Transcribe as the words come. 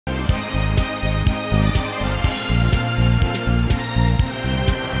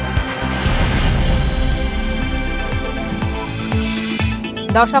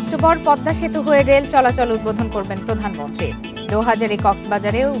10 October Padma সেতু হয়ে rail চলাচল উদ্বোধন করবেন প্রধানমন্ত্রী। দোহাজারী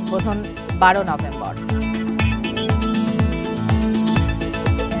কক্সবাজারে উদ্বোধন 12 নভেম্বর।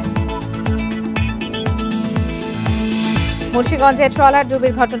 মুন্সিগঞ্জে ট্রলার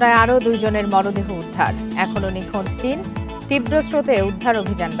ডুবির ঘটনায় আরও 2 জনের মরদেহ উদ্ধার। এখনো নিখোঁজ 3। তীব্র স্রোতে উদ্ধার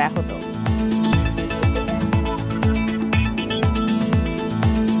অভিযান ব্যাহত।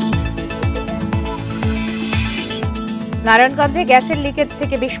 নারায়ণগঞ্জে গ্যাসের লিকেজ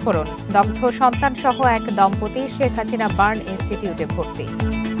থেকে বিস্ফোরণ, দগ্ধ সন্তান সহ এক দম্পতি, শেখ হাসিনা বার্ন ইনস্টিটিউটে ভর্তি।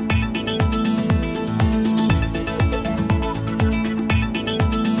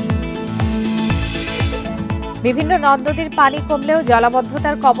 বিভিন্ন নদ নদীর পানি কমলেও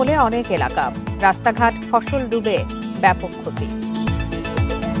জলাবদ্ধতার কবলে অনেক এলাকা, রাস্তাঘাট ফসল ডুবে ব্যাপক ক্ষতি।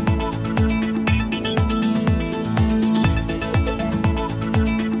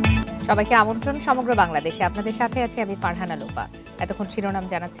 সবাইকে আমন্ত্রণ সমগ্র বাংলাদেশে। আপনাদের সাথে আছি আমি ফারহানা লোপা। এতক্ষণ শিরোনাম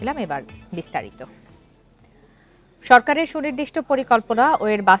জানাচ্ছিলাম, এবার বিস্তারিত। সরকারের সুনির্দিষ্ট পরিকল্পনা ও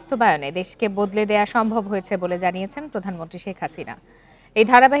এর বাস্তবায়নে দেশকে বদলে দেয়া সম্ভব হয়েছে বলে জানিয়েছেন প্রধানমন্ত্রী শেখ হাসিনা। এই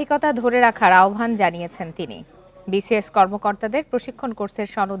ধারাবাহিকতা ধরে রাখার আহ্বান জানিয়েছেন তিনি। বিসিএস কর্মকর্তাদের প্রশিক্ষণ কোর্সের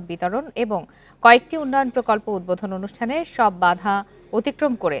সনদ বিতরণ এবং কয়েকটি উন্নয়ন প্রকল্প উদ্বোধন অনুষ্ঠানে সব বাধা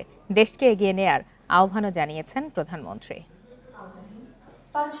অতিক্রম করে দেশকে এগিয়ে নেয়ার আহ্বানও জানিয়েছেন প্রধানমন্ত্রী।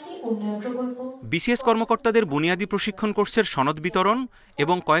 বিসিএস কর্মকর্তাদের বুনিয়াদী প্রশিক্ষণ কোর্সের সনদ বিতরণ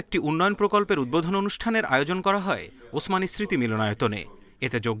এবং কয়েকটি উন্নয়ন প্রকল্পের উদ্বোধন অনুষ্ঠানের আয়োজন করা হয় ওসমানী স্মৃতি মিলনায়তনে।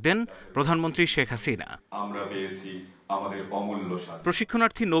 এতে যোগ দেন প্রধানমন্ত্রী শেখ হাসিনা।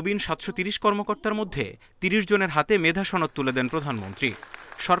 প্রশিক্ষণার্থী নবীন 730 কর্মকর্তার মধ্যে 30 জনের হাতে মেধা সনদ তুলে দেন প্রধানমন্ত্রী।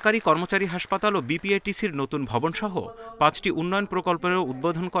 সরকারি কর্মচারী হাসপাতাল ও বিপিএটিসির নতুন ভবনসহ 5টি উন্নয়ন প্রকল্পেরও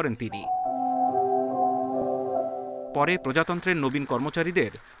উদ্বোধন করেন তিনি। পরে প্রজাতন্ত্রের নবীন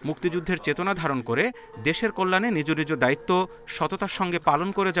কর্মচারীদের মুক্তিযুদ্ধের চেতনা ধারণ করে দেশের কল্যাণে নিজ নিজ দায়িত্ব সততার সঙ্গে পালন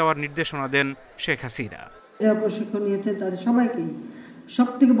করে যাওয়ার নির্দেশনা দেন শেখ হাসিনা। যারা প্রশিক্ষণ নিয়েছেন তাদের সবাইকে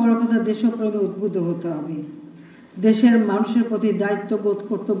সবথেকে বড় কথা দেশপ্রেমে উদ্বুদ্ধ হতে হবে, দেশের মানুষের প্রতি দায়িত্ববোধ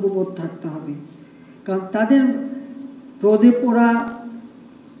কর্তব্যবোধ থাকতে হবে। কারণ তাদের রোদে পোড়া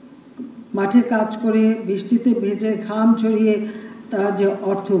মাঠে কাজ করে বৃষ্টিতে ভেজে ঘাম ঝরিয়ে তারা যে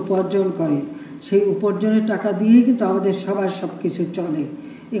অর্থ উপার্জন করে, সেই উপার্জনের টাকা দিয়েই কিন্তু আমাদের সবার সবকিছু চলে।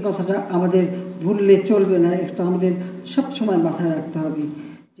 এই কথাটা আমাদের ভুললে চলবে না, এটা আমাদের সবসময় মাথায় রাখতে হবে।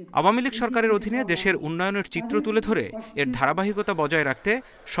 আওয়ামী লীগ সরকারের অধীনে দেশের উন্নয়নের চিত্র তুলে ধরে এর ধারাবাহিকতা বজায় রাখতে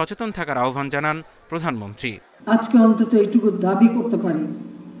সচেতন থাকার আহ্বান জানান প্রধানমন্ত্রী। আজকে অন্তত এইটুকু দাবি করতে পারি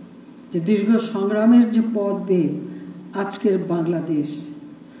যে দীর্ঘ সংগ্রামের যে পথ বেয়ে আজকের বাংলাদেশ,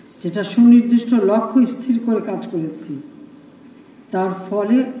 যেটা সুনির্দিষ্ট লক্ষ্য স্থির করে কাজ করেছি, তার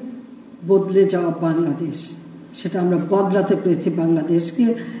ফলে বদলে যাওয়া বাংলাদেশ, সেটা আমরা বদলাতে পেরেছি বাংলাদেশকে।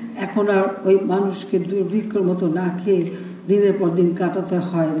 এখন আর ওই মানুষকে দুর্ভিক্ষর মতো না খেয়ে দিনের পর দিন কাটাতে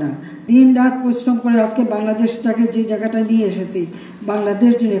হয় না। দিন রাত পরিশ্রম করে আজকে বাংলাদেশটাকে যে জায়গাটা নিয়ে এসেছি,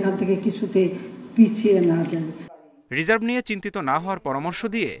 বাংলাদেশ যেন এখান থেকে কিছুতে পিছিয়ে না যায়। রিজার্ভ নিয়ে চিন্তিত না হওয়ার পরামর্শ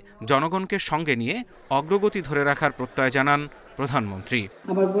দিয়ে জনগণকে সঙ্গে নিয়ে অগ্রগতি ধরে রাখার প্রত্যয় জানান প্রধানমন্ত্রী।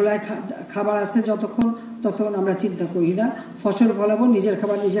 আমার গোলায় খাবার আছে ততক্ষণ আমরা চিন্তা করি না, ফসল ফলাবো, নিজের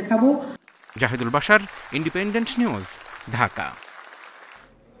খাবার নিজে খাবো। Zahidul Bashar, independent news, Dhaka.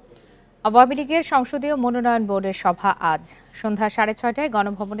 আওয়ামী লীগের সংসদীয় মনোনয়ন বোর্ডের সভা আজ সন্ধ্যা 6:30টায়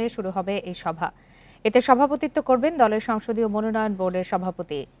গণভবনে শুরু হবে এই সভা। এতে সভাপতিত্ব করবেন দলের সংসদীয় মনোনয়ন বোর্ডের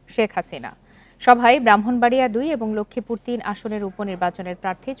সভাপতি শেখ হাসিনা। সভায় ব্রাহ্মণবাড়িয়া 2 এবং লক্ষ্মীপুর 3 আসনের উপনির্বাচনের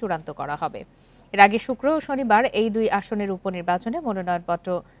প্রার্থী চূড়ান্ত করা হবে। এর আগে শুক্র ও শনিবার এই 2 আসনের উপনির্বাচনে মনোনয়নপত্র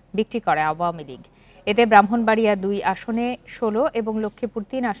বিক্রি করে আওয়ামী লীগ। এতে ব্রাহ্মণবাড়িয়া 2 আসনে 16 এবং লক্ষ্মীপুর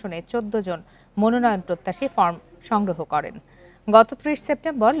 3 আসনে 14 জন মনোনয়ন প্রত্যাশী ফর্ম সংগ্রহ করেন। গত 30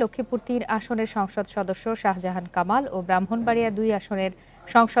 সেপ্টেম্বর লক্ষ্মীপুর 3 আসনের সংসদ সদস্য শাহজাহান কামাল ও ব্রাহ্মণবাড়িয়া 2 আসনের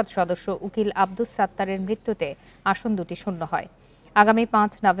সংসদ সদস্য উকিল আব্দুস সাত্তারের মৃত্যুতে আসন দুটি শূন্য হয়। আগামী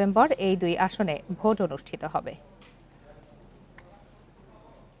 5 নভেম্বর এই 2 আসনে ভোট অনুষ্ঠিত হবে।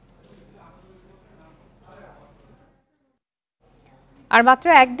 আর মাত্র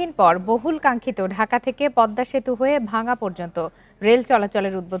একদিন পর বহুল কাঙ্ক্ষিত ঢাকা থেকে পদ্মা সেতু হয়ে ভাঙা পর্যন্ত রেল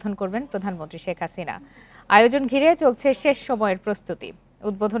চলাচলের উদ্বোধন করবেন প্রধানমন্ত্রী শেখ হাসিনা। আয়োজন ঘিরে চলছে শেষ সময়ের প্রস্তুতি।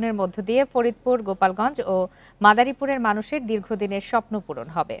 উদ্বোধনের মধ্য দিয়ে ফরিদপুর, গোপালগঞ্জ ও মাদারীপুরের মানুষের দীর্ঘদিনের স্বপ্ন পূরণ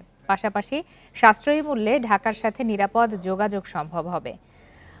হবে। পাশাপাশি সাশ্রয়ী মূল্যে ঢাকার সাথে নিরাপদ যোগাযোগ সম্ভব হবে।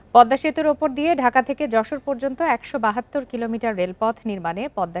 পদ্মা সেতুর ওপর দিয়ে ঢাকা থেকে যশোর পর্যন্ত 172 কিলোমিটার রেলপথ নির্মাণে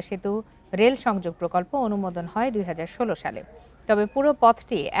পদ্মা সেতু রেল সংযোগ প্রকল্প অনুমোদন হয় 2016 সালে। তবে পুরো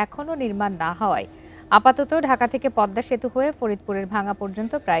পথটি এখনও নির্মাণ না হওয়ায় আপাতত ঢাকা থেকে পদ্মা সেতু হয়ে ফরিদপুরের ভাঙা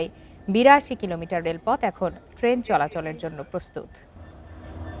পর্যন্ত প্রায় 82 কিলোমিটার রেলপথ এখন ট্রেন চলাচলের জন্য প্রস্তুত।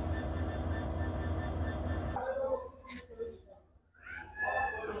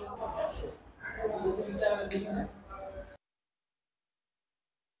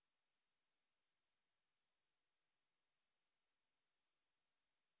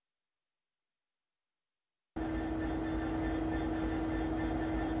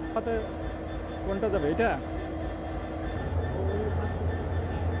 সাথে কোনটা যাবে এটা?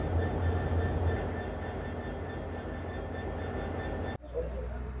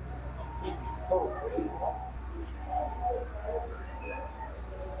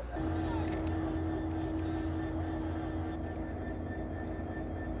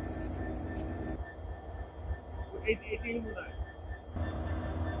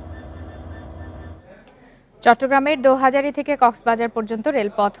 চট্টগ্রামের দোহাজারী থেকে কক্সবাজার পর্যন্ত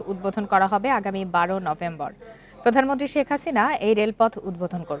রেলপথ উদ্বোধন করা হবে আগামী 12 নভেম্বর। প্রধানমন্ত্রী শেখ হাসিনা এই রেলপথ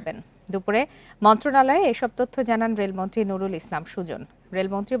উদ্বোধন করবেন। দুপুরে মন্ত্রণালয়ে এসব তথ্য জানান রেলমন্ত্রী নুরুল ইসলাম সুজন।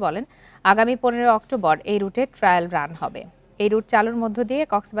 রেলমন্ত্রী বলেন, আগামী 15 অক্টোবর এই রুটে ট্রায়াল রান হবে। এই রুট চালুর মধ্য দিয়ে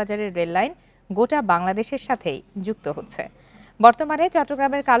কক্সবাজারের রেল লাইন গোটা বাংলাদেশের সাথেই যুক্ত হচ্ছে। বর্তমানে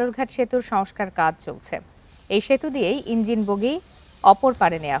চট্টগ্রামের কালুরঘাট সেতুর সংস্কার কাজ চলছে। এই সেতু দিয়েই ইঞ্জিন বগি অপর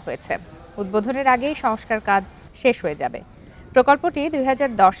পারে নেওয়া হয়েছে। উদ্বোধনের আগেই সংস্কার কাজ শেষ হয়ে যাবে। প্রকল্পটি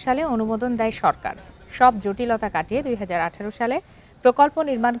 2010 সালে অনুমোদন দেয় সরকার। সব জটিলতা কাটিয়ে 2018 সালে প্রকল্প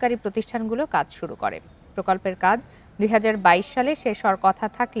নির্মাণকারী প্রতিষ্ঠানগুলো কাজ শুরু করে। প্রকল্পের কাজ 2022 সালে শেষ হওয়ার কথা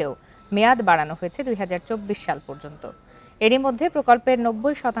থাকলেও মেয়াদ বাড়ানো হয়েছে 2024 সাল পর্যন্ত। এরই মধ্যে প্রকল্পের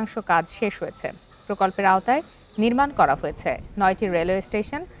 90% কাজ শেষ হয়েছে। প্রকল্পের আওতায় নির্মাণ করা হয়েছে 9টি রেলওয়ে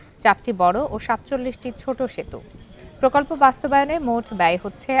স্টেশন, 4টি বড় ও 47টি ছোট সেতু। প্রকল্প বাস্তবায়নে মোট ব্যয়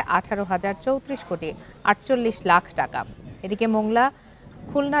হচ্ছে 18,034 কোটি 48 লাখ টাকা। এদিকে মোংলা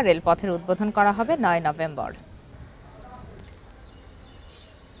খুলনা রেলপথের উদ্বোধন করা হবে 9 নভেম্বর।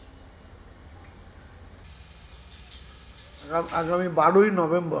 আগামী 12ই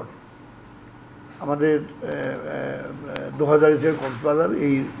নভেম্বর আমাদের দোহাজারী থেকে কক্সবাজার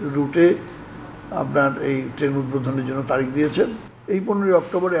এই রুটে আপনার এই ট্রেন উদ্বোধনের জন্য তারিখ দিয়েছেন। এই 15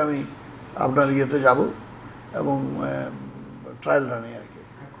 অক্টোবরে আমি আপনার ইয়েতে যাব এবং ট্রায়াল রানে আর কি।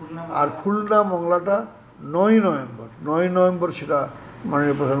 আর খুলনা মংলাটা 9 নভেম্বর সেটা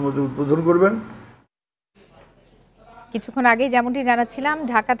মাননীয় প্রধানমন্ত্রী উদ্বোধন করবেন। কিছুক্ষণ আগেই যেমনটি জানাচ্ছিলাম,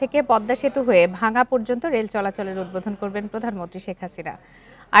 ঢাকা থেকে পদ্মা সেতু হয়ে ভাঙ্গা পর্যন্ত রেল চলাচলের উদ্বোধন করবেন প্রধানমন্ত্রী শেখ হাসিনা।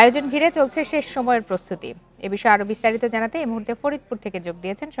 আয়োজন ঘিরে চলছে শেষ সময়ের প্রস্তুতি। এ বিষয়ে আরো বিস্তারিত জানাতে এই মুহূর্তে ফরিদপুর থেকে যোগ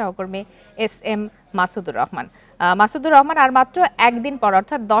দিয়েছেন সহকর্মী SM মাসুদুর রহমান। মাসুদুর রহমান, আর মাত্র একদিন পর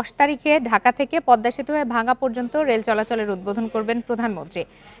অর্থাৎ 10 তারিখে ঢাকা থেকে পদ্মা সেতু হয়ে ভাঙ্গা পর্যন্ত রেল চলাচলের উদ্বোধন করবেন প্রধানমন্ত্রী।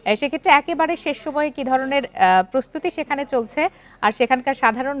 সেক্ষেত্রে একেবারে শেষ সময়ে কি ধরনের প্রস্তুতি সেখানে চলছে, আর সেখানকার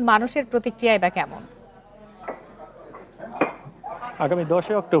সাধারণ মানুষের প্রতিক্রিয়াই বা কেমন? আগামী 10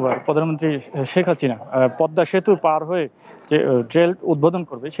 অক্টোবর প্রধানমন্ত্রী শেখ হাসিনা পদ্মা সেতু পার হয়ে যে ট্রেন উদ্বোধন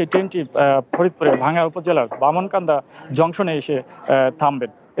করবে, সেই ট্রেনটি ফরিদপুরের ভাঙ্গা উপজেলার বামনকান্দা জংশনে এসে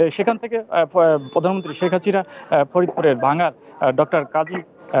থামবেন। সেখান থেকে প্রধানমন্ত্রী শেখ হাসিনা ফরিদপুরের ভাঙ্গার ডক্টর কাজী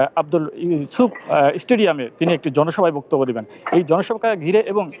আব্দুল ইউসুফ স্টেডিয়ামে তিনি একটি জনসভায় বক্তব্য দেবেন। এই জনসভাকে ঘিরে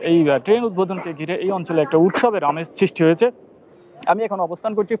এবং এই ট্রেন উদ্বোধনকে ঘিরে এই অঞ্চলে একটা উৎসবের আমেজ সৃষ্টি হয়েছে। আমি এখন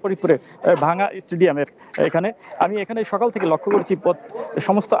অবস্থান করছি ফরিদপুরে ভাঙ্গা স্টেডিয়ামের এখানে। আমি এখানে সকাল থেকে লক্ষ্য করছি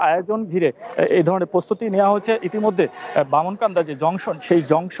সমস্ত আয়োজন ঘিরে এই ধরনের প্রস্তুতি নেওয়া হয়েছে। ইতিমধ্যে বামনকান্দা যে জংশন, সেই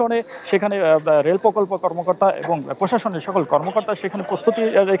জংশনে সেখানে রেল প্রকল্প কর্মকর্তা এবং প্রশাসনের সকল কর্মকর্তা সেখানে প্রস্তুতি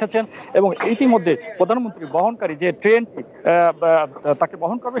রেখেছেন এবং ইতিমধ্যে প্রধানমন্ত্রী বহনকারী যে ট্রেনটি তাকে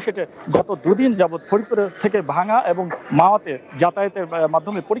বহন করবে, সেটা গত 2 দিন যাবৎ ফরিদপুর থেকে ভাঙ্গা এবং মাওয়াতে যাতায়াতের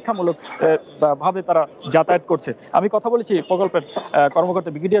মাধ্যমে পরীক্ষামূলক ভাবে তারা যাতায়াত করছে। আমি কথা বলেছি প্রকল্পের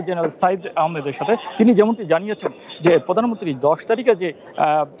কর্মকর্তা ব্রিগেডিয়ার জেনারেল সাইদ আহমেদের সাথে। তিনি যেমনটি জানিয়েছেন যে প্রধানমন্ত্রী 10 তারিখে যে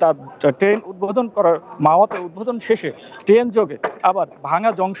তার ট্রেন উদ্বোধন করার মাওয়াতে উদ্বোধন শেষে ট্রেন যোগে আবার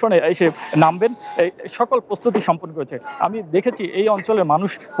ভাঙ্গা জংশনে এসে নামবেন, এই সকল প্রস্তুতি সম্পন্ন করেছে। আমি দেখেছি এই অঞ্চলের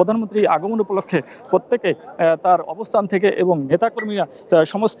মানুষ প্রধানমন্ত্রী আগমন উপলক্ষে প্রত্যেকে তার অবস্থান থেকে এবং নেতাকর্মীরা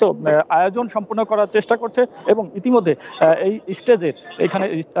সমস্ত আয়োজন সম্পন্ন করার চেষ্টা করছে এবং ইতিমধ্যে এই স্টেজে এখানে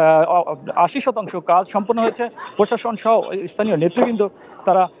 80% কাজ সম্পন্ন হয়েছে। প্রশাসন সহ স্থানীয় নেতৃবৃন্দ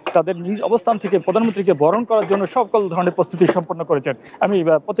তারা তাদের নিজ অবস্থান থেকে প্রধানমন্ত্রীকে বরণ করার জন্য সকল ধরনের প্রস্তুতি সম্পন্ন করেছেন। আমি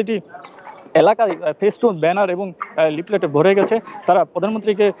প্রতিটি এলাকায় ফেস্টুন, ব্যানার এবং লিফলেটে ভরে গেছে। তারা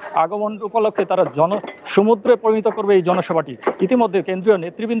প্রধানমন্ত্রীকে আগমন উপলক্ষে তারা জনসমুদ্রে পরিণত করবে এই জনসভাটি। ইতিমধ্যে কেন্দ্রীয়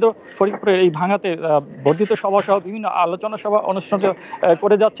নেতৃবৃন্দ ফরিদপুরের এই ভাঙ্গাতে বর্ধিত সভা সহ বিভিন্ন আলোচনা সভা অনুষ্ঠান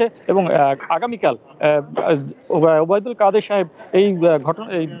করে যাচ্ছে এবং আগামীকাল ওবায়দুল কাদের সাহেব এই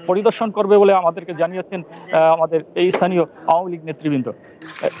পরিদর্শন করবে বলে আমাদেরকে জানিয়েছেন আমাদের এই স্থানীয় আওয়ামী লীগ নেতৃবৃন্দ।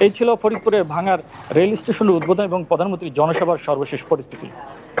 এই ছিল ফরিদপুরের ভাঙ্গার রেল স্টেশনের উদ্বোধন এবং প্রধানমন্ত্রীর জনসভার সর্বশেষ পরিস্থিতি।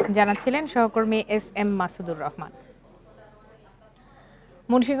 জানাচ্ছিলেন সহকর্মী SM মাসুদুর রহমান।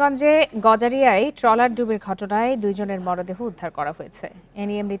 মুন্সিগঞ্জে গজারিয়ায় ট্রলার ডুবির ঘটনায় 2 জনের মরদেহ উদ্ধার করা হয়েছে। এ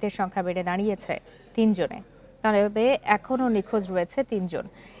নিয়ে মৃতের সংখ্যা বেড়ে দাঁড়িয়েছে 3 জনে। তবে এখনও নিখোঁজ রয়েছে 3 জন।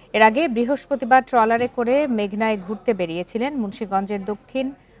 এর আগে বৃহস্পতিবার ট্রলারে করে মেঘনায় ঘুরতে বেরিয়েছিলেন মুন্সিগঞ্জের দক্ষিণ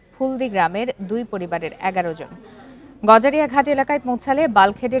ফুলদি গ্রামের 2 পরিবারের 11 জন। গজারিয়া ঘাট এলাকায় পৌঁছালে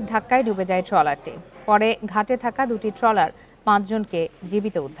বাল্কহেডের ধাক্কায় ডুবে যায় ট্রলারটি। পরে ঘাটে থাকা দুটি ট্রলার 5 জনকে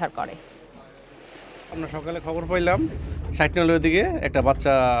জীবিত উদ্ধার করে। আমরা সকালে খবর পাইলাম 60 নলের দিকে একটা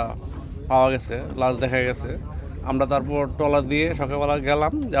বাচ্চা পাওয়া গেছে, লাশ দেখা গেছে। আমরা তারপর ট্রলার দিয়ে সকালবেলা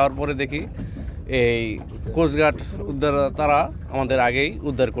গেলাম, যাওয়ার পরে দেখি এই কোস্টগার্ড উদ্ধার তারা আমাদের আগেই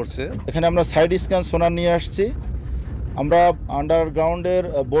উদ্ধার করছে। এখানে আমরা সাইড স্ক্যান সোনার নিয়ে আসছি। আমরা আন্ডারগ্রাউন্ডের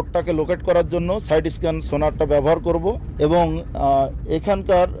বোটটাকে লোকেট করার জন্য সাইড স্ক্যান সোনারটা ব্যবহার করব এবং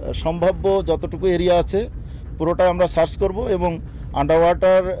এখানকার সম্ভাব্য যতটুকু এরিয়া আছে পুরোটাই আমরা সার্চ করব এবং আন্ডার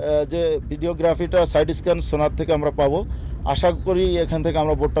ওয়াটার যে ভিডিওগ্রাফিটা সাইড স্ক্যান সোনার থেকে আমরা পাবো। আশা করি এখান থেকে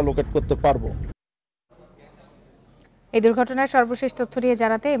আমরা বোটটা লোকেট করতে পারবো। এই দুর্ঘটনার সর্বশেষ তথ্য নিয়ে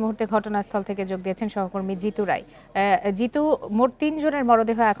জানাতে এই মুহূর্তে ঘটনাস্থল থেকে যোগ দিয়েছেন সহকর্মী জিতু রায়। জিতু, মোট 3 জনের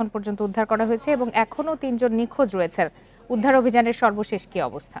মরদেহ এখন পর্যন্ত উদ্ধার করা হয়েছে এবং এখনও 3 জন নিখোঁজ রয়েছেন। উদ্ধার অভিযানের সর্বশেষ কি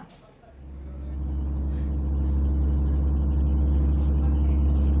অবস্থা?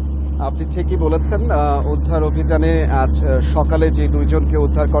 আপনি ঠিকই বলেছেন, উদ্ধার অভিযানে আজ সকালে যে 2 জনকে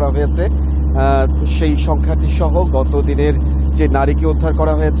উদ্ধার করা হয়েছে সেই সংখ্যাটি সহ গত দিনের যে নারীকে উদ্ধার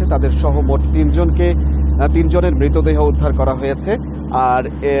করা হয়েছে তাদের সহ মোট 3 জনের মৃতদেহ উদ্ধার করা হয়েছে। আর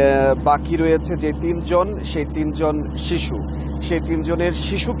বাকি রয়েছে যে 3 জন, সেই 3 জন শিশু। সেই 3 জনের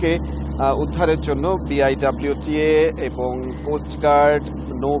শিশুকে উদ্ধারের জন্য বিআইডব্লিউটিএ এবং কোস্টগার্ড,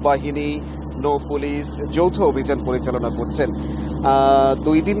 নৌবাহিনী, নৌ পুলিশ যৌথ অভিযান পরিচালনা করছেন।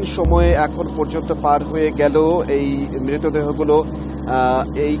 2 দিন সময় এখন পর্যন্ত পার হয়ে গেল এই মৃতদেহগুলো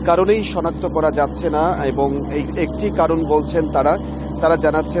এই কারণেই শনাক্ত করা যাচ্ছে না এবং এই একটি কারণ বলছেন তারা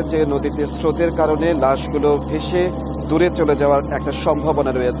জানাচ্ছেন যে নদীতে স্রোতের কারণে লাশগুলো ভেসে দূরে চলে যাওয়ার একটা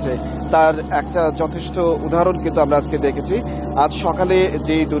সম্ভাবনা রয়েছে। তার একটা যথেষ্ট উদাহরণ কিন্তু আমরা আজকে দেখেছি। আজ সকালে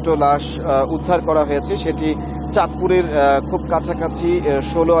যে 2টো লাশ উদ্ধার করা হয়েছে সেটি চাঁদপুরের খুব কাছাকাছি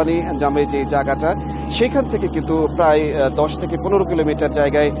 16 আনি নামে যে জায়গাটা, সেখান থেকে কিন্তু প্রায় 10 থেকে 15 কিলোমিটার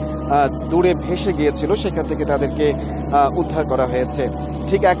জায়গায় দূরে ভেসে গিয়েছিল, সেখান থেকে তাদেরকে উদ্ধার করা হয়েছে।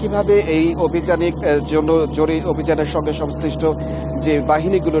 ঠিক একইভাবে এই অভিযানের সঙ্গে সংশ্লিষ্ট যে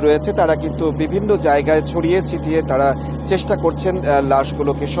বাহিনীগুলো রয়েছে তারা কিন্তু বিভিন্ন জায়গায় ছড়িয়ে ছিটিয়ে তারা চেষ্টা করছেন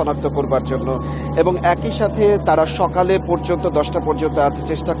লাশগুলোকে শনাক্ত করবার জন্য এবং একই সাথে তারা সকালে পর্যন্ত 10টা পর্যন্ত আছে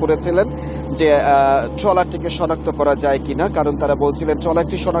চেষ্টা করেছিলেন যে ট্রলারটিকে শনাক্ত করা যায় কিনা, কারণ তারা বলছিলেন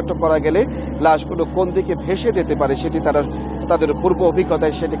ট্রলারটি শনাক্ত করা গেলে লাশগুলো কোন দিকে ভেসে যেতে পারে সেটি তাদের পূর্ব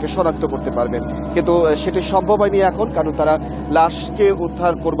অভিজ্ঞতায় সেটিকে শনাক্ত করতে পারবেন, কিন্তু সেটি সম্ভব হয়নি এখন, কারণ তারা লাশকে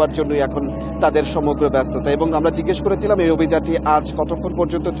উদ্ধার করবার জন্যই এখন তাদের সমগ্র ব্যস্ততা। এবং আমরা জিজ্ঞেস করেছিলাম এই অভিযানটি আজ কতক্ষণ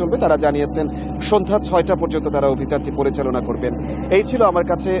পর্যন্ত চলবে, তারা জানিয়েছেন সন্ধ্যা 6টা পর্যন্ত তারা অভিযানটি পরিচালনা করবেন। এই ছিল আমার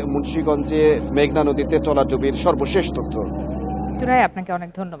কাছে মুন্সিগঞ্জে মেঘনা নদীতে ট্রলারডুবির সর্বশেষ তথ্য। আপনাকে অনেক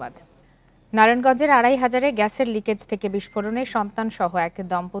ধন্যবাদ। নারায়ণগঞ্জের 2500-এ গ্যাসের লিকেজ থেকে বিস্ফোরণে সন্তান সহ এক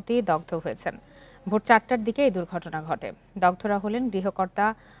দম্পতি দগ্ধ হয়েছেন। ভোর 4টার দিকে এই দুর্ঘটনা ঘটে। দগ্ধরা হলেন গৃহকর্তা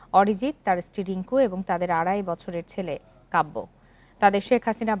অরিজিৎ, তার স্ত্রী রিঙ্কু এবং তাদের 2.5 বছরের ছেলে কাব্য। তাদের শেখ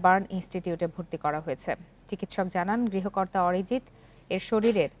হাসিনা বার্ন ইনস্টিটিউটে ভর্তি করা হয়েছে। চিকিৎসক জানান গৃহকর্তা অরিজিৎ এর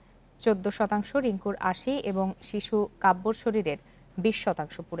শরীরের 14%, রিঙ্কুর 80 এবং শিশু কাব্যর শরীরের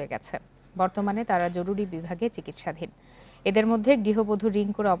 20% পুড়ে গেছে। বর্তমানে তারা জরুরি বিভাগে চিকিৎসাধীন। এদের মধ্যে গৃহবধূ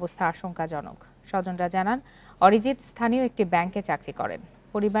রিঙ্কুর অবস্থা আশঙ্কাজনক। স্বজনরা জানান অরিজিৎ স্থানীয় একটি ব্যাংকে চাকরি করেন।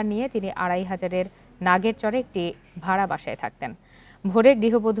 পরিবার নিয়ে তিনি 2500-এর নাগেরচরে একটি ভাড়া বাসায় থাকতেন। ভোরে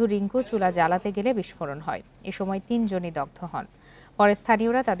গৃহবধূ রিঙ্কু চুলা জ্বালাতে গেলে বিস্ফোরণ হয়। এ সময় 3 জনই দগ্ধ হন। পরে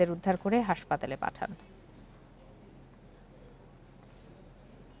স্থানীয়রা তাদের উদ্ধার করে হাসপাতালে পাঠান।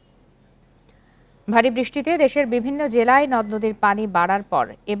 ভারী বৃষ্টিতে দেশের বিভিন্ন জেলায় নদ নদীর পানি বাড়ার পর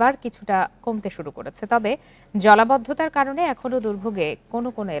এবার কিছুটা কমতে শুরু করেছে, তবে জলাবদ্ধতার কারণে এখনও দুর্ভোগে কোনো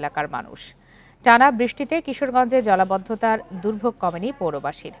কোনো এলাকার মানুষ। টানা বৃষ্টিতে কিশোরগঞ্জে জলাবদ্ধতার দুর্ভোগ কমেনি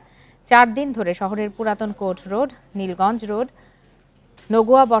পৌরবাসীর। 4 দিন ধরে শহরের পুরাতন court road, Nilganj road,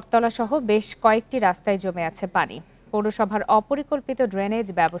 Nagua বটতলা সহ বেশ কয়েকটি রাস্তায় জমে আছে পানি। পৌরসভার অপরিকল্পিত ড্রেনেজ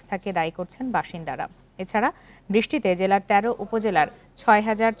ব্যবস্থাকে দায়ী করছেন বাসিন্দারা। এছাড়া বৃষ্টিতে জেলার 13 উপজেলার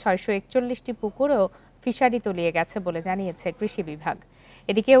 6641টি পুকুর ও ফিশারি তলিয়ে গেছে বলে জানিয়েছে কৃষি বিভাগ।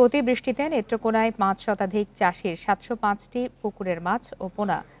 এদিকে অতিবৃষ্টিতে নেত্রকোনায় 5 শতাধিক চাষির 705টি পুকুরের মাছ ও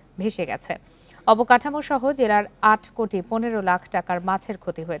পোনা ভেসে গেছে। অবকাঠামো সহ জেলার 8 কোটি 15 লাখ টাকার মাছের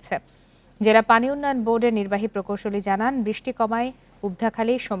ক্ষতি হয়েছে। জেলা পানি উন্নয়ন বোর্ডের নির্বাহী প্রকৌশলী জানান বৃষ্টি কমায়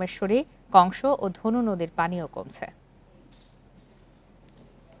উবধাখালী, সোমেশ্বরী, কংস ও ধনু নদীর পানিও কমছে।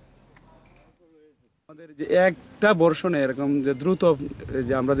 আমাদের যে একটা বর্ষণে এরকম যে দ্রুত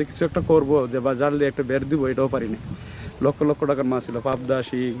যে আমরা যে কিছু একটা করবো যে বা জাল দিয়ে একটা বের দিব এটাও পারিনি। লক্ষ লক্ষ টাকার মাছ ছিল, পাবদা,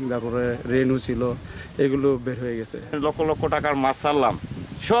 শিং, তারপরে রেনু ছিল, এগুলো বের হয়ে গেছে। লক্ষ লক্ষ টাকার মাছ ছাড়লাম,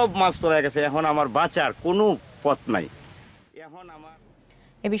 সব মাছ তোলা গেছে। এখন আমার বাঁচার কোনো পথ নাই। এখন আমার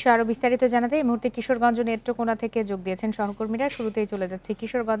এ বিষয়ে আরো বিস্তারিত জানাতে এই মুহূর্তে কিশোরগঞ্জ নেত্রকোনা থেকে যোগ দিয়েছেন সহকর্মীরা। শুরুতেই চলে যাচ্ছে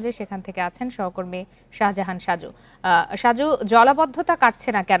কিশোরগঞ্জে, সেখান থেকে আছেন সহকর্মী শাহজাহান সাজু। সাজু, জলাবদ্ধতা কাটছে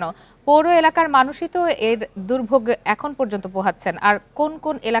না কেন? পৌর এলাকার মানুষই তো এর দুর্ভোগ এখন পর্যন্ত পোহাচ্ছেন। আর কোন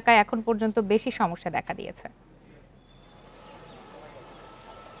কোন এলাকায় এখন পর্যন্ত বেশি সমস্যা দেখা দিয়েছে?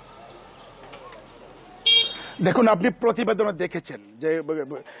 দেখুন, আপনি প্রতিবেদনে দেখেছেন যে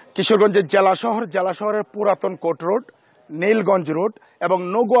কিশোরগঞ্জের জেলা শহরের পুরাতন কোট রোড, নীলগঞ্জ রোড এবং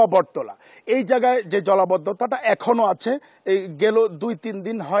নগুয়া বটতলা, এই জায়গায় যে জলাবদ্ধতাটা এখনো আছে। এই গেল 2-3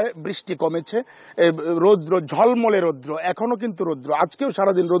 দিন হয় বৃষ্টি কমেছে, রৌদ্র ঝলমলে রৌদ্র, এখনো কিন্তু রৌদ্র, আজকেও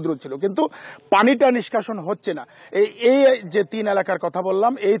সারাদিন রৌদ্র ছিল, কিন্তু পানিটা নিষ্কাশন হচ্ছে না। এই যে 3 এলাকার কথা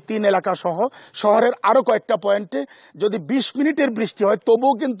বললাম, এই 3 এলাকা সহ শহরের আরো কয়েকটা পয়েন্টে যদি 20 মিনিটের বৃষ্টি হয়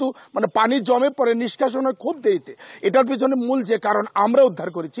তবুও কিন্তু মানে পানি জমে পড়ে, নিষ্কাশন হয় খুব দেরিতে। এটার পিছনে মূল যে কারণ আমরা উদ্ধার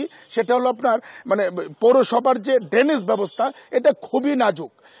করেছি সেটা হলো আপনার মানে পৌরসভার যে ড্রেনেজ ব্যবস্থা, এটা খুবই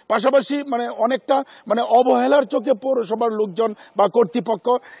নাজুক। পাশাপাশি মানে অনেকটা মানে অবহেলার চোখে পৌরসভার লোকজন বা কর্তৃপক্ষ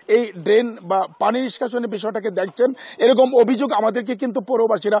এই ড্রেন বা পানি নিষ্কাশনের বিষয়টাকে দেখছেন, এরকম অভিযোগ আমাদেরকে কিন্তু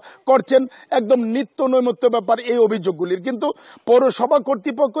পৌরবাসীরা করছেন। একদম নিত্য নৈমিত্য ব্যাপার এই অভিযোগগুলির, কিন্তু পৌরসভা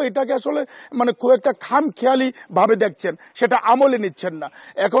কর্তৃপক্ষ এটাকে আসলে মানে খুব একটা খামখেয়ালি ভাবে দেখছেন, সেটা আমলে নিচ্ছেন না।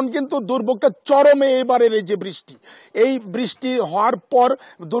 এখন কিন্তু দুর্ভোগটা চরমে, এবারের এই যে বৃষ্টি, এই বৃষ্টি হওয়ার পর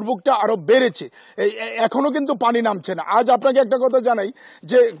দুর্ভোগটা আরো বেড়েছে। এখনো কিন্তু পানি নামছে না। আজ আপনাকে একটা কথা জানাই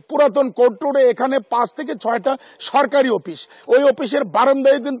যে পুরাতন কোর্ট রোডে এখানে 5 থেকে 6টা সরকারি অফিস, ওই অফিসের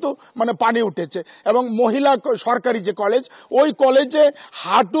বারান্দায় কিন্তু মানে পানি উঠেছে। এবং মহিলা সরকারি যে কলেজ, ওই কলেজে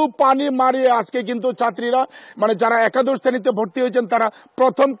হাঁটু পানি মারিয়ে আজকে কিন্তু ছাত্রীরা মানে যারা একাদশ শ্রেণীতে ভর্তি হয়েছেন তারা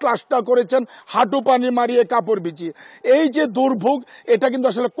প্রথম ক্লাসটা করেছেন হাঁটু পানি মারিয়ে কাপড় বিছিয়ে। এই যে দুর্ভোগ, এটা কিন্তু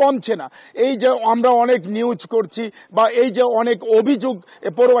আসলে কমছে না। এই যে আমরা অনেক নিউজ করছি বা এই যে অনেক অভিযোগ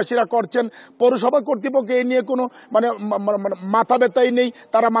পৌরবাসীরা করছেন, পৌরসভা কর্তৃপক্ষ এই নিয়ে কোনো মানে মাথা ব্যথাই নেই,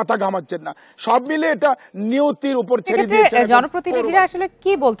 তারা মাথা ঘামাচ্ছেন না। সব মিলে এটা নিয়তির উপর ছেড়ে দিয়েছে। জনপ্রতিনিধিরা আসলে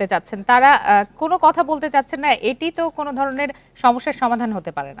কি বলতে চাচ্ছেন? তারা কোনো কথা বলতে চাচ্ছেন না, এটি তো কোনো ধরনের সমস্যার সমাধান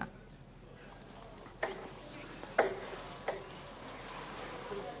হতে পারে না।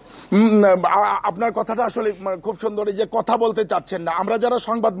 আপনার কথাটা আসলে খুব সুন্দর, যে কথা বলতে চাচ্ছেন না। আমরা যারা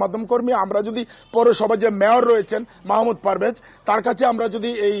সংবাদ মাধ্যম কর্মী, আমরা যদি পৌরসভা যে মেয়র রয়েছেন মাহমুদ পারভেজ, তার কাছে আমরা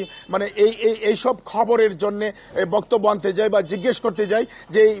যদি এই মানে এই সব খবরের জন্য বক্তব্য আনতে যাই বা জিজ্ঞেস করতে যাই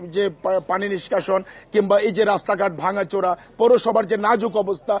যে এই যে পানি নিষ্কাশন কিংবা এই যে রাস্তাঘাট ভাঙাচোরা, পৌরসভার যে নাজুক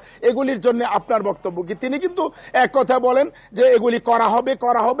অবস্থা, এগুলির জন্য আপনার বক্তব্য কি? তিনি কিন্তু এক কথা বলেন যে এগুলি করা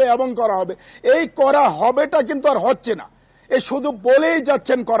হবে এবং করা হবে। এই করা হবেটা কিন্তু আর হচ্ছে না, শুধু বলেই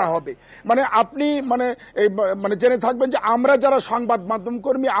যাচ্ছেন করা হবে। মানে আপনি মানে মানে জেনে থাকবেন যে আমরা যারা সংবাদ মাধ্যম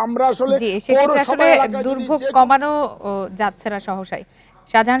কর্মী, আমরা আসলে পৌরসভা এলাকায় দুর্ভোগ কমানো যাচ্ছে না সহসাই।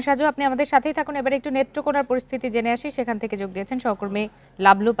 শাহজাহান সাজু, আপনি আমাদের সাথেই থাকুন। এবারে একটু নেত্রকোনার পরিস্থিতি জেনে আসি। সেখান থেকে যোগ দিয়েছেন সহকর্মী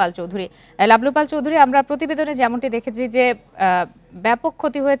লাবলু পাল চৌধুরী। লাবলু পাল চৌধুরী, আমরা প্রতিবেদনে যেমনটি দেখেছি যে ব্যাপক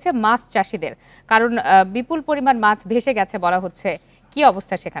ক্ষতি হয়েছে মাছ চাষিদের, কারণ বিপুল পরিমাণ মাছ ভেসে গেছে বলা হচ্ছে। কি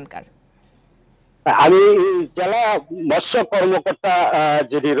অবস্থা সেখানকার? আমি জেলা মৎস্য কর্মকর্তা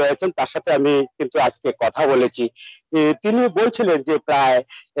যিনি রয়েছেন তার সাথে আমি কিন্তু আজকে কথা বলেছি। তিনি বলছিলেন যে প্রায়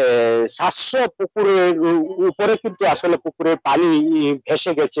 700 পুকুরের উপরে কিন্তু আসলে পুকুরের পানি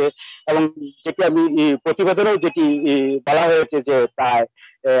ভেসে গেছে, এবং যেটি আমি প্রতিবেদনেও যেটি বলা হয়েছে যে প্রায়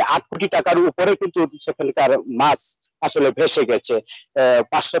 8 কোটি টাকার উপরে কিন্তু সেখানকার মাছ আসলে ভেসে গেছে।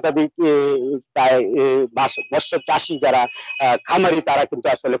 5 শতাধিক প্রায় মৎস্য চাষি যারা খামারি, তারা কিন্তু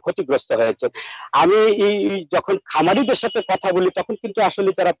আসলে ক্ষতিগ্রস্ত হয়েছে। আমি যখন খামারিদের সাথে কথা বলি তখন কিন্তু আসলে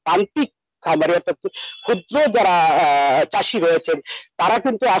যারা প্রান্তিক খামারি অর্থাৎ ক্ষুদ্র যারা চাষি রয়েছেন, তারা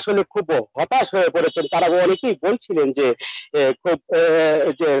কিন্তু আসলে খুব হতাশ হয়ে পড়েছেন। তারা অনেকেই বলছিলেন যে খুব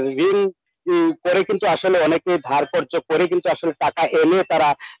যে ঋণ করে কিন্তু আসলে অনেকে ধার কর্জ করে কিন্তু আসলে টাকা এনে তারা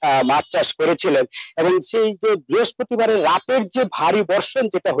মাছ চাষ করেছিলেন, এবং সেই যে বৃহস্পতিবারের রাতের যে ভারী বর্ষণ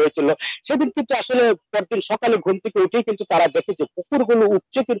যেটা হয়েছিল, সেদিন কিন্তু আসলে পরদিন সকালে ঘুম থেকে উঠেই কিন্তু তারা দেখে যে পুকুরগুলো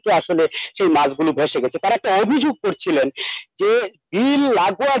উপচে কিন্তু আসলে সেই মাছগুলো ভেসে গেছে। তারা একটা অভিযোগ করছিলেন যে বিল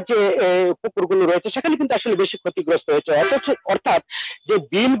লাগোয়া যে পুকুরগুলো রয়েছে সেখানে কিন্তু আসলে বেশি ক্ষতিগ্রস্ত হয়েছে, অর্থাৎ যে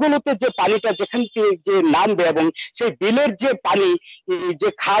বিলগুলোতে যে পানিটা যেখান থেকে যে নামবে এবং সেই বিলের যে পানি যে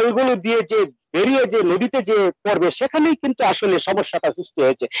খালগুলো দিয়ে যে বেরিয়ে যে নদীতে যে পড়বে, সেখানেই কিন্তু আসলে সমস্যাটা সৃষ্টি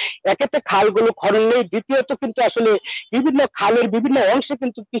হয়েছে। একেতে খালগুলো খনন নেই, দ্বিতীয়ত কিন্তু আসলে বিভিন্ন খালের বিভিন্ন অংশে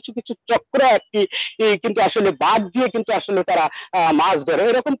কিন্তু কিছু কিছু চক্র একটি কিন্তু আসলে বাদ দিয়ে কিন্তু আসলে তারা মাছ ধরে।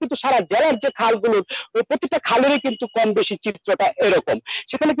 এরকম কিন্তু সারা জেলার যে খালগুলো, ওই প্রতিটা খালেরই কিন্তু কম বেশি চিত্রটা এরকম।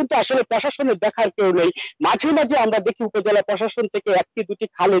 সেখানে কিন্তু আসলে প্রশাসনের দেখার কেউ নেই। মাঝে মাঝে আমরা দেখি উপজেলা প্রশাসন থেকে 1টি 2টি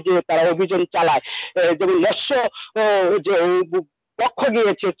খালে যে তারা অভিযান চালায়, যেমন মৎস্য যে পক্ষ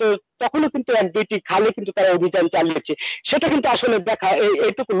গিয়েছে, তো তখনও কিন্তু 1-2টি খালে কিন্তু তারা অভিযান চালিয়েছে। সেটা কিন্তু আসলে দেখা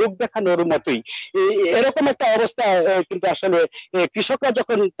এইটুকু লোক দেখানোর মতোই। এরকম একটা অবস্থা কিন্তু আসলে কৃষকরা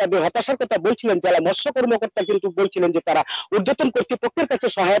যখন তাদের হতাশার কথা বলছিলেন, জেলা মৎস্য কর্মকর্তা কিন্তু বলছিলেন যে তারা ঊর্ধ্বতন কর্তৃপক্ষের কাছে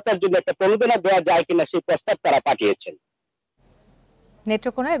সহায়তার জন্য একটা প্রণোদনা দেওয়া যায় কিনা সেই প্রস্তাব তারা পাঠিয়েছেন।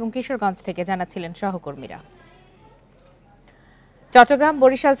 নেত্রকোনা এবং কিশোরগঞ্জ থেকে জানাচ্ছিলেন সহকর্মীরা। চট্টগ্রাম,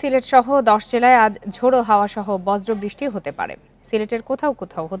 বরিশাল, সিলেট সহ 10 জেলায় আজ ঝোড়ো হাওয়া সহ বজ্র বৃষ্টি হতে পারে। সিলেটের কোথাও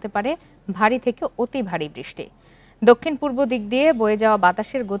কোথাও হতে পারে ভারী থেকে অতি ভারী বৃষ্টি। দক্ষিণ পূর্ব দিক দিয়ে বয়ে যাওয়া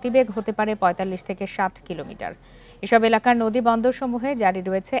বাতাসের গতিবেগ হতে পারে 45 থেকে 60 কিলোমিটার। এসব এলাকার নদী বন্দরসমূহে জারি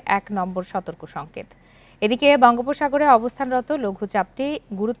রয়েছে 1 নম্বর সতর্ক সংকেত। এদিকে বঙ্গোপসাগরে অবস্থানরত লঘুচাপটি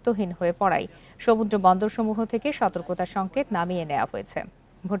গুরুত্বহীন হয়ে পড়ায় সমুদ্র বন্দরসমূহ থেকে সতর্কতার সংকেত নামিয়ে নেওয়া হয়েছে।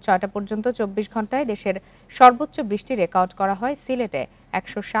 ভোর 6টা পর্যন্ত 24 ঘন্টায় দেশের সর্বোচ্চ বৃষ্টি রেকর্ড করা হয় সিলেটে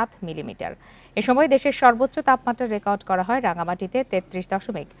 107 মিলিমিটার। এ সময় দেশের সর্বোচ্চ তাপমাত্রা রেকর্ড করা হয় রাঙামাটিতে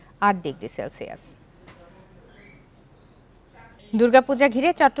 33.8 ডিগ্রি সেলসিয়াস। দুর্গাপূজা ঘিরে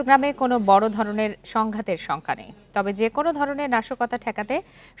চট্টগ্রামে কোনো বড় ধরনের সংঘাতের শঙ্কা নেই, তবে যে কোনো ধরনের নাশকতা ঠেকাতে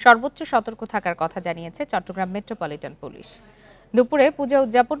সর্বোচ্চ সতর্ক থাকার কথা জানিয়েছে চট্টগ্রাম মেট্রোপলিটন পুলিশ। দুপুরে পূজা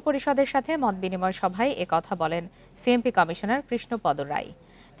উদযাপন পরিষদের সাথে মত বিনিময় সভায় একথা বলেন সিএমপি কমিশনার কৃষ্ণপদ রায়।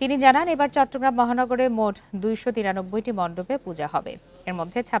 তিনি জানান, এবার চট্টগ্রাম মহানগরে মোট 293টি মণ্ডপে পূজা হবে। এর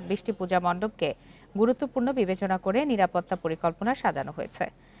মধ্যে 26টি পূজা মণ্ডপকে গুরুত্বপূর্ণ বিবেচনা করে নিরাপত্তা পরিকল্পনা সাজানো হয়েছে।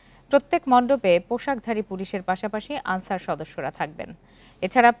 প্রত্যেক মণ্ডপে পোশাকধারী পুলিশের পাশাপাশি আনসার সদস্যরা থাকবেন।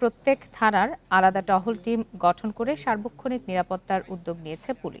 এছাড়া প্রত্যেক থানার আলাদা টহল টিম গঠন করে সার্বক্ষণিক নিরাপত্তার উদ্যোগ নিয়েছে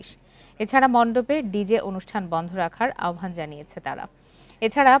পুলিশ। এছাড়া মণ্ডপে ডিজে অনুষ্ঠান বন্ধ রাখার আহ্বান জানিয়েছে তারা।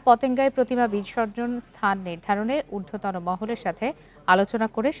 এছাড়া পতেঙ্গায় প্রতিমা বিসর্জন স্থান নির্ধারণে ঊর্ধ্বতন মহলের সাথে আলোচনা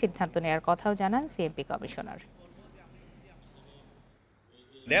করে সিদ্ধান্ত নেওয়ার কথাও জানান সিএমপি কমিশনার।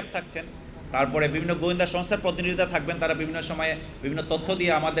 র্যাব থাকছেন, তারপরে বিভিন্ন গোয়েন্দা সংস্থার প্রতিনিধিরা থাকবেন, তারা বিভিন্ন সময়ে বিভিন্ন তথ্য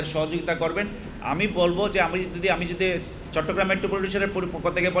দিয়ে আমাদের সহযোগিতা করবেন। আমি বলবো যে আমি যদি চট্টগ্রাম মেট্রোপলিটনের পক্ষ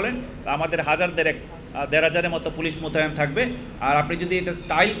থেকে বলেন, আমাদের 1,500-1,500-এর মতো পুলিশ মোতায়েন থাকবে। আর আপনি যদি এটা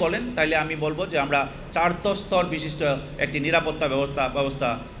স্টাইল বলেন, তাহলে আমি বলবো যে আমরা 4 স্তর বিশিষ্ট একটি নিরাপত্তা ব্যবস্থা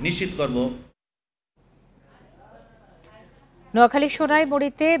নিশ্চিত করব। নোয়াখালীর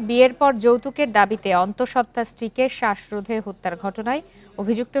সোনাইমুড়িতে বিয়ের পর যৌতুকের দাবিতে অন্তঃসত্ত্বা স্ত্রীকে শ্বাসরোধে হত্যার ঘটনায়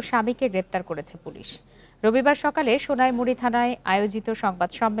অভিযুক্ত স্বামীকে গ্রেপ্তার করেছে পুলিশ। রবিবার সকালে সোনাইমুড়ি থানায় আয়োজিত সংবাদ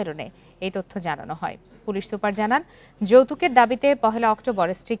সম্মেলনে এই তথ্য জানানো হয়। পুলিশ সুপার জানান, যৌতুকের দাবিতে 1 অক্টোবর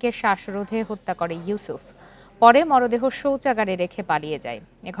স্ত্রীকে শ্বাসরোধে হত্যা করে ইউসুফ। পরে মরদেহ শৌচাগারে রেখে পালিয়ে যায়।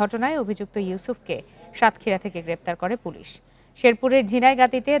 এ ঘটনায় অভিযুক্ত ইউসুফকে সাতক্ষীরা থেকে গ্রেপ্তার করে পুলিশ। শেরপুরের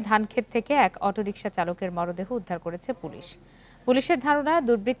ঝিনাইগাতিতে ধানক্ষেত থেকে এক অটোরিকশা চালকের মরদেহ উদ্ধার করেছে পুলিশ। পুলিশের ধারণা,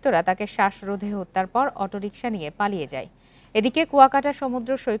 দুর্বৃত্তরা তাকে শ্বাসরোধে হত্যার পর অটোরিকশা নিয়ে পালিয়ে যায়। এদিকে কুয়াকাটা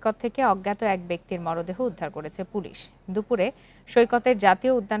সমুদ্র সৈকত থেকে অজ্ঞাত এক ব্যক্তির মরদেহ উদ্ধার করেছে পুলিশ। দুপুরে সৈকতের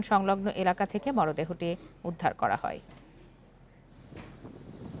জাতীয় উদ্যান সংলগ্ন এলাকা থেকে মরদেহটি উদ্ধার করা হয়।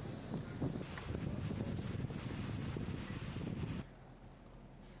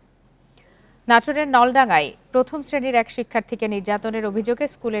 নাটোরের নলডাঙ্গায় প্রথম শ্রেণীর এক শিক্ষার্থীকে নির্যাতনের অভিযোগে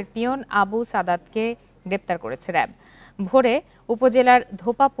স্কুলের পিয়ন আবু সাদাতকে গ্রেপ্তার করেছে র্যাব। ভোরে উপজেলার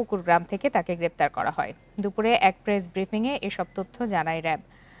ধোপাপুকুর গ্রাম থেকে তাকে গ্রেপ্তার করা হয়। দুপুরে এক প্রেস ব্রিফিংয়ে এসব তথ্য জানায় র্যাব।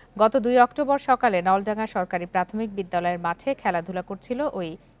 গত 2 অক্টোবর সকালে নলডাঙ্গা সরকারি প্রাথমিক বিদ্যালয়ের মাঠে খেলাধুলা করছিল ওই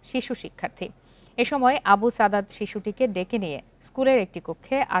শিশু শিক্ষার্থী। এ সময় আবু সাদাত শিশুটিকে ডেকে নিয়ে স্কুলের একটি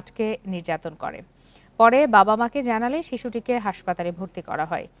কক্ষে আটকে নির্যাতন করে। পরে বাবা মাকে জানালে শিশুটিকে হাসপাতালে ভর্তি করা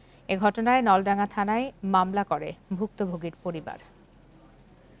হয়। এ ঘটনায় নলডাঙ্গা থানায় মামলা করে ভুক্তভোগীর পরিবার।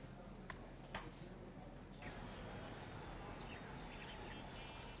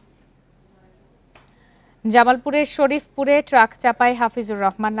 জামালপুরের শরীফপুরে ট্রাক চাপায় হাফিজুর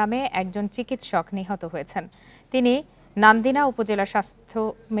রহমান নামে একজন চিকিৎসক নিহত হয়েছেন। তিনি নান্দিনা উপজেলা স্বাস্থ্য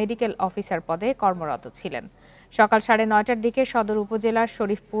মেডিকেল অফিসার পদে কর্মরত ছিলেন। সকাল 9:30টার দিকে সদর উপজেলার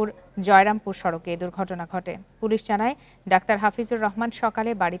শরীফপুর জয়রামপুর সড়কে দুর্ঘটনা ঘটে। পুলিশ জানায়, ডাক্তার হাফিজুর রহমান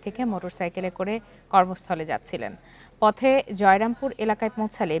সকালে বাড়ি থেকে মোটরসাইকেলে করে কর্মস্থলে যাচ্ছিলেন। পথে জয়রামপুর এলাকায়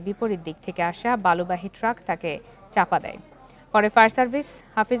পৌঁছালে বিপরীত দিক থেকে আসা বালুবাহী ট্রাক তাকে চাপা দেয়। পরে ফায়ার সার্ভিস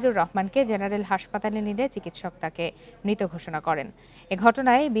হাফিজুর রহমানকে জেনারেল হাসপাতালে নিলে চিকিৎসক তাকে মৃত ঘোষণা করেন। এ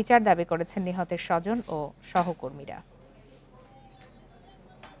ঘটনায় বিচার দাবি করেছেন নিহতের স্বজন ও সহকর্মীরা।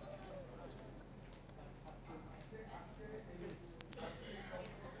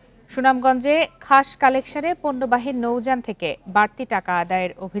 সুনামগঞ্জে খাস কালেকশনে পণ্যবাহী নৌযান থেকে বাড়তি টাকা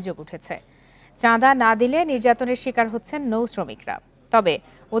আদায়ের অভিযোগ উঠেছে। চাঁদা না দিলে নির্যাতনের শিকার হচ্ছেন নৌ শ্রমিকরা। তবে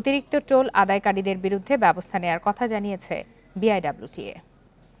অতিরিক্ত টোল আদায়কারীদের বিরুদ্ধে ব্যবস্থা নেওয়ার কথা জানিয়েছে বিআইডব্লিউটিএ।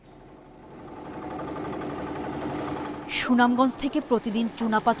 সুনামগঞ্জ থেকে প্রতিদিন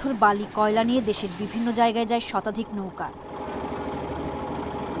চুনাপাথর, বালি, কয়লা নিয়ে দেশের বিভিন্ন জায়গায় যায় শতাধিক নৌকা।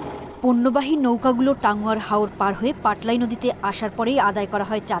 পণ্যবাহী নৌকাগুলো টাঙ্গুয়ার হাওর পার হয়ে পাটলাই নদীতে আসার পরেই আদায় করা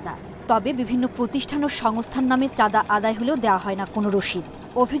হয় চাঁদা। তবে বিভিন্ন প্রতিষ্ঠান ও সংস্থার নামে চাঁদা আদায় হলেও দেওয়া হয় না কোনো রসিদ।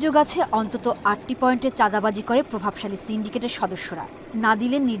 অভিযোগ আছে অন্তত 8টি পয়েন্টে চাঁদাবাজি করে প্রভাবশালী সিন্ডিকেটের সদস্যরা। না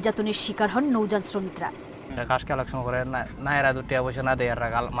দিলে নির্যাতনের শিকার হন নৌযান শ্রমিকরা। কাজ কালেকশন করে নাইরা দুটি অবশ্য না দেয়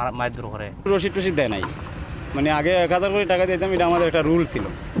মারধর করে। রসিদ টসিদ দেয় নাই, মানে আগে 1000 করে টাকা দিতাম, এটা আমাদের একটা রুল ছিল,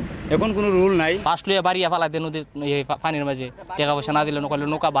 এখন কোনো রুল নাই। আসলে বাড়িয়া ফালাতে নদীর পানির মাঝে টাকা পয়সা না দিলে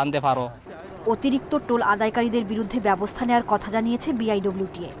নৌকা বাঁধতে পারো। অতিরিক্ত টোল আদায়কারীদের বিরুদ্ধে ব্যবস্থা নেওয়ার কথা জানিয়েছে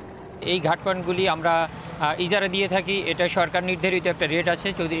বিআইডব্লিউটিএ। এই ঘাট পয়েন্টগুলি আমরা ইজারা দিয়ে থাকি। এটা সরকার নির্ধারিত একটা রেট আছে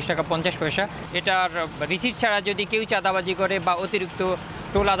 34 টাকা 50 পয়সা। এটার রিসিট ছাড়া যদি কেউ চাঁদাবাজি করে বা অতিরিক্ত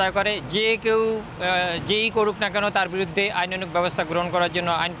টোল আদায় করে, যেই করুক না কেন তার বিরুদ্ধে আইনানুগ ব্যবস্থা গ্রহণ করার জন্য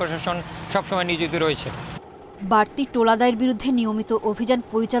আইন প্রশাসন সবসময় নিয়োজিত রয়েছে। বাড়তি টোল আদায়ের বিরুদ্ধে নিয়মিত অভিযান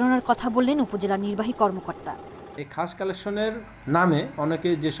পরিচালনার কথা বললেন উপজেলা নির্বাহী কর্মকর্তা। এই খাস কালেকশনের নামে অনেকে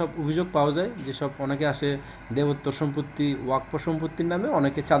যেসব অভিযোগ পাওয়া যায়, যেসব অনেকে আসে দেবোত্তর সম্পত্তি, ওয়াকফ সম্পত্তির নামে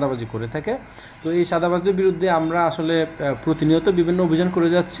অনেকে চাঁদাবাজি করে থাকে। তো এই চাঁদাবাজির বিরুদ্ধে আমরা আসলে প্রতিনিয়ত বিভিন্ন অভিযান করে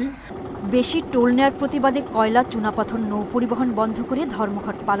যাচ্ছি। বেশি টোল নেওয়ার প্রতিবাদে কয়লা, চুনাপাথর নৌ পরিবহন বন্ধ করে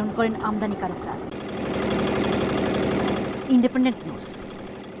ধর্মঘট পালন করেন আমদানিকারকরা। Independent news.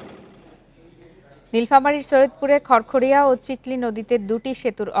 নীলফামারীর সৈয়দপুরে খড়খড়িয়া ও চিকলি নদীতে দুটি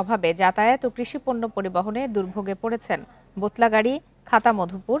সেতুর অভাবে যাতায়াত ও কৃষিপণ্য পরিবহনে দুর্ভোগে পড়েছেন বোতলাগাড়ি,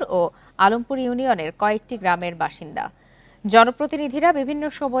 খাতামধুপুর ও আলমপুর ইউনিয়নের কয়েকটি গ্রামের বাসিন্দা। জনপ্রতিনিধিরা বিভিন্ন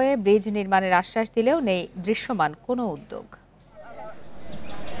সময়ে ব্রিজ নির্মাণের আশ্বাস দিলেও নেই দৃশ্যমান কোনো উদ্যোগ।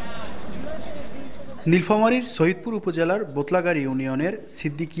 নীলফামারীর সৈয়দপুর উপজেলার বোতলাগাড়ি ইউনিয়নের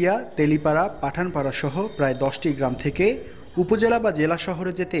সিদ্দিকিয়া, তেলিপাড়া, পাঠানপাড়া সহ প্রায় 10টি গ্রাম থেকে উপজেলা বা জেলা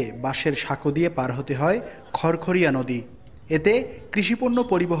শহরে যেতে বাঁশের সাঁকো দিয়ে পার হতে হয় খড়খড়িয়া নদী। এতে কৃষিপণ্য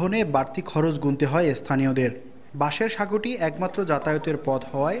পরিবহনে বাড়তি খরচ গুনতে হয় স্থানীয়দের। বাঁশের সাঁকোটি একমাত্র যাতায়াতের পথ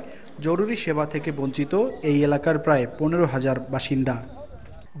হওয়ায় জরুরি সেবা থেকে বঞ্চিত এই এলাকার প্রায় 15,000 বাসিন্দা।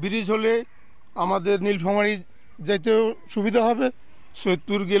 ব্রিজ হলে আমাদের নীলফামারী যেতেও সুবিধা হবে,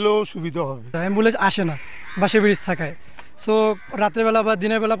 সৈয়দপুর গেলেও সুবিধা হবে। অ্যাম্বুলেন্স আসে না বাঁশের ব্রিজ থাকায়, সো রাতের বেলা বা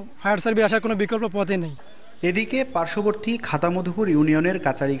দিনের বেলা ফায়ার সার্ভিস আসার কোনো বিকল্প পথে নেই। এদিকে পার্শ্ববর্তী খাতামধুপুর ইউনিয়নের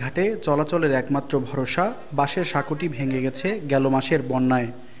কাচারিঘাটে চলাচলের একমাত্র ভরসা বাঁশের সাঁকোটি ভেঙে গেছে গেল মাসের বন্যায়।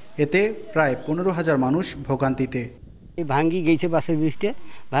 এতে প্রায় 15,000 মানুষ ভোগান্তিতে। ভাঙ্গি গেছে বাসের ব্রিজটা,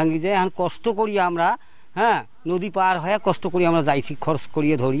 ভাঙ্গি যায় এখন কষ্ট করি আমরা, নদী পার হয়ে কষ্ট করি আমরা যাইছি, খরচ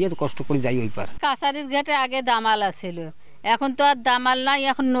করিয়ে ধরিয়ে কষ্ট করে যাই ওই পার। কাছারির ঘাটে আগে দামাল আছিল, এখন তো আর দামাল নাই,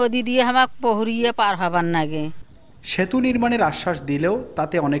 এখন নদী দিয়ে আমাকে পহরিয়ে পার হবার নাগে। সেতু নির্মাণের আশ্বাস দিলেও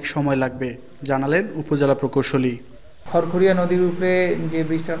তাতে অনেক সময় লাগবে জানালেন উপজেলা প্রকৌশলী। খড়খড়িয়া নদীর উপরে যে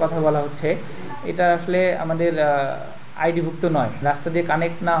ব্রিজটার কথা বলা হচ্ছে, এটা আসলে আমাদের আইডিভুক্ত নয়। রাস্তা দিয়ে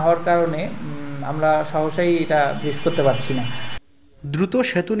কানেক্ট না হওয়ার কারণে আমরা সহসাই এটা ব্রিজ করতে পারছি না। দ্রুত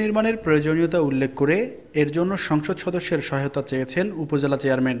সেতু নির্মাণের প্রয়োজনীয়তা উল্লেখ করে এর জন্য সংসদ সদস্যের সহায়তা চেয়েছেন উপজেলা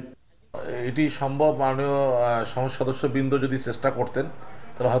চেয়ারম্যান। এটি সম্ভব, মাননীয় সংসদ সদস্যবৃন্দ যদি চেষ্টা করতেন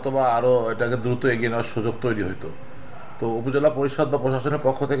তাহলে হয়তোবা আরও এটাকে দ্রুত এগিয়ে নেওয়ার সুযোগ তৈরি হতো। তো উপজেলা পরিষদ বা প্রশাসনের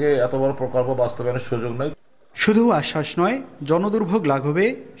পক্ষ থেকে এত বড় প্রকল্প বাস্তবায়নের সুযোগ নেই। শুধু আশ্বাস নয়, জনদুর্ভোগ লাঘবে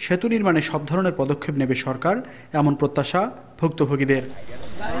সেতু নির্মাণে সব ধরনের পদক্ষেপ নেবে সরকার, এমন প্রত্যাশা ভুক্তভোগীদের।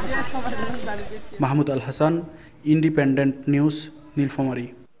 Mahmud Al Hasan, independent news, Nilphamari.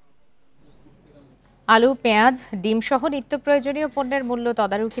 আলু, পেঁয়াজ, ডিম সহ নিত্য প্রয়োজনীয় পণ্যের মূল্য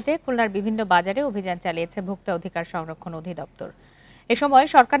তদারকিতে খুলনার বিভিন্ন বাজারে অভিযান চালিয়েছে ভোক্তা অধিকার সংরক্ষণ অধিদপ্তর। এ সময়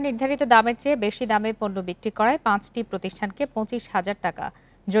সরকার নির্ধারিত দামের চেয়ে বেশি দামে পণ্য বিক্রি করায় 5টি প্রতিষ্ঠানকে 25,000 টাকা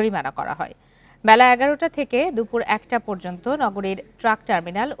জরিমানা করা হয়। বেলা 11টা থেকে দুপুর 1টা পর্যন্ত নগরীর ট্রাক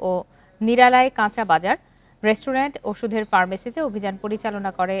টার্মিনাল ও নিরালায় কাঁচা বাজার, রেস্টুরেন্ট, ওষুধের ফার্মেসিতে অভিযান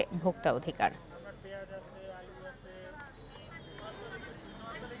পরিচালনা করে ভোক্তা অধিকার।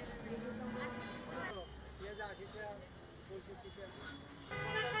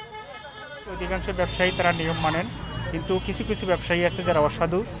 অধিকাংশ ব্যবসায়ী তারা নিয়ম মানেন, কিন্তু কিছু কিছু ব্যবসায়ী আছে যারা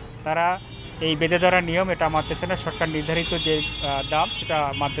অসাধু, তারা এই বেঁধে ধরা নিয়ম এটা মানতে চায় না। সরকার নির্ধারিত যে দাম সেটা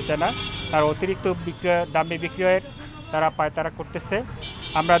মানতে চায় না, তার অতিরিক্ত দামে বিক্রয়ের তারা পায়তারা করতেছে।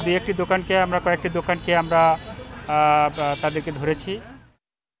 আমরা কয়েকটি দোকানকে আমরা তাদেরকে ধরেছি।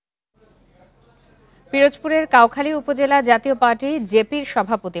 পিরোজপুরের কাউখালী উপজেলা জাতীয় পার্টি জেপির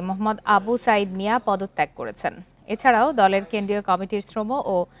সভাপতি মোহাম্মদ আবু সাইদ মিয়া পদত্যাগ করেছেন। এছাড়াও দলের কেন্দ্রীয় কমিটির শ্রম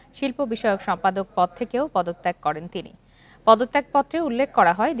ও শিল্প বিষয়ক সম্পাদক পদ থেকেও পদত্যাগ করেন তিনি। পদত্যাগপত্রে উল্লেখ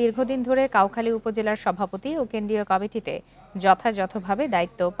করা হয়, দীর্ঘদিন ধরে কাউখালী উপজেলার সভাপতি ও কেন্দ্রীয় কমিটিতে যথাযথভাবে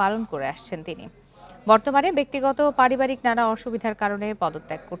দায়িত্ব পালন করে আসছেন তিনি। বর্তমানে ব্যক্তিগত ও পারিবারিক নানা অসুবিধার কারণে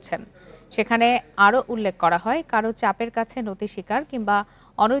পদত্যাগ করছেন। সেখানে আরও উল্লেখ করা হয়, কারো চাপের কাছে নতি স্বীকার কিংবা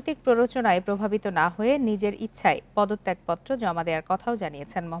অনৈতিক প্ররোচনায় প্রভাবিত না হয়ে নিজের ইচ্ছায় পদত্যাগপত্র জমা দেওয়ার কথাও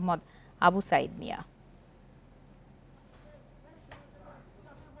জানিয়েছেন মোহাম্মদ আবু সাইদ মিয়া।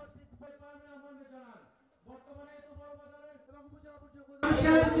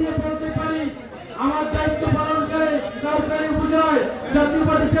 আমার দায়িত্ব পালন করে সরকারি উপজেলায় জাতীয়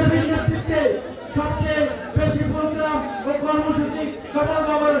পার্টির নেতৃত্বে সবচেয়ে বেশি প্রোগ্রাম ও কর্মসূচি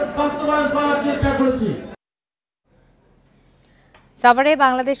সফলভাবে বাস্তবায়ন করার চেষ্টা করেছি। সাভারে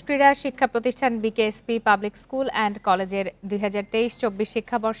বাংলাদেশ ক্রীড়া শিক্ষা প্রতিষ্ঠান বিকেএসপি পাবলিক স্কুল অ্যান্ড কলেজের 2023-24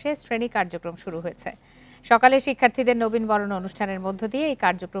 শিক্ষাবর্ষে শ্রেণী কার্যক্রম শুরু হয়েছে। সকালে শিক্ষার্থীদের নবীন বরণ অনুষ্ঠানের মধ্য দিয়ে এই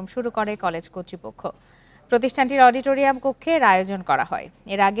কার্যক্রম শুরু করে কলেজ কর্তৃপক্ষ। প্রতিষ্ঠানটির অডিটোরিয়াম কক্ষে এর আয়োজন করা হয়।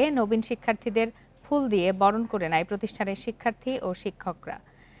 এর আগে নবীন শিক্ষার্থীদের ফুল দিয়ে বরণ করে নেয় প্রতিষ্ঠানের শিক্ষার্থী ও শিক্ষকরা।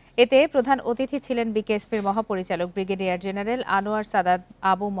 এতে প্রধান অতিথি ছিলেন বিকেএসপির মহাপরিচালক ব্রিগেডিয়ার জেনারেল আনোয়ার সাদাত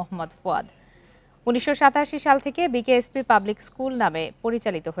আবু মোহাম্মদ ফুয়াদ। 1987 সাল থেকে বিকেএসপি পাবলিক স্কুল নামে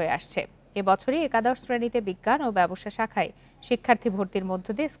পরিচালিত হয়ে আসছে। এবছরই একাদশ শ্রেণীতে বিজ্ঞান ও ব্যবসা শাখায় শিক্ষার্থী ভর্তির মধ্য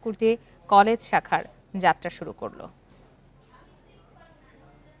দিয়ে স্কুলটি কলেজ শাখার যাত্রা শুরু করল।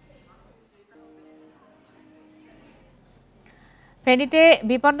 ফেনীতে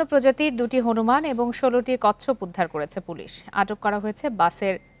বিপন্ন প্রজাতির 2টি হনুমান এবং 16টি কচ্ছপ উদ্ধার করেছে পুলিশ। আটক করা হয়েছে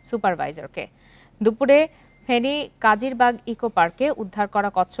বাসের সুপারভাইজারকে। দুপুরে ফেনী কাজিরবাগ ইকো পার্কে উদ্ধার করা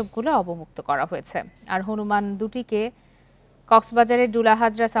কচ্ছপগুলো অবমুক্ত করা হয়েছে। আর হনুমান দুটিকে কক্সবাজারের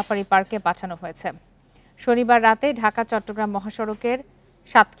ডুলাহাজরা সাফারি পার্কে পাঠানো হয়েছে। শনিবার রাতে ঢাকা চট্টগ্রাম মহাসড়কের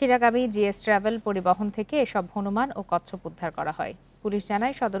সাতক্ষীরাগামী জিএস ট্রাভেল পরিবহন থেকে এসব হনুমান ও কচ্ছপ উদ্ধার করা হয়। পুলিশ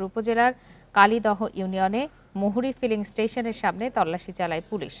জানায়, সদর উপজেলার কালীদহ ইউনিয়নে মুহুরী ফিলিং স্টেশনের সামনে তল্লাশি চালায়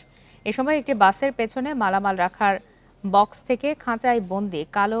পুলিশ। এ সময় একটি বাসের পেছনে মালামাল রাখার বক্স থেকে খাঁচায় বন্দি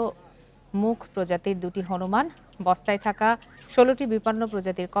কালো মুখ প্রজাতির 2টি হনুমান, বস্তায় থাকা 16টি বিপন্ন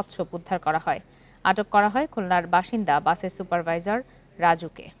প্রজাতির কচ্ছপ উদ্ধার করা হয়। আটক করা হয় খুলনার বাসিন্দা বাসের সুপারভাইজার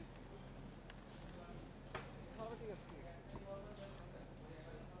রাজুকে।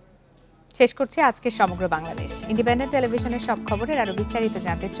 শেষ করছে আজকের সমগ্র বাংলাদেশ। ইন্ডিপেন্ডেন্ট টেলিভিশনের সব খবরের আরো বিস্তারিত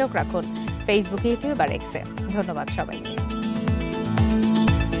জানতে চোখ রাখুন ফেসবুক, ইউটিউব আর এক্সে। ধন্যবাদ সবাইকে।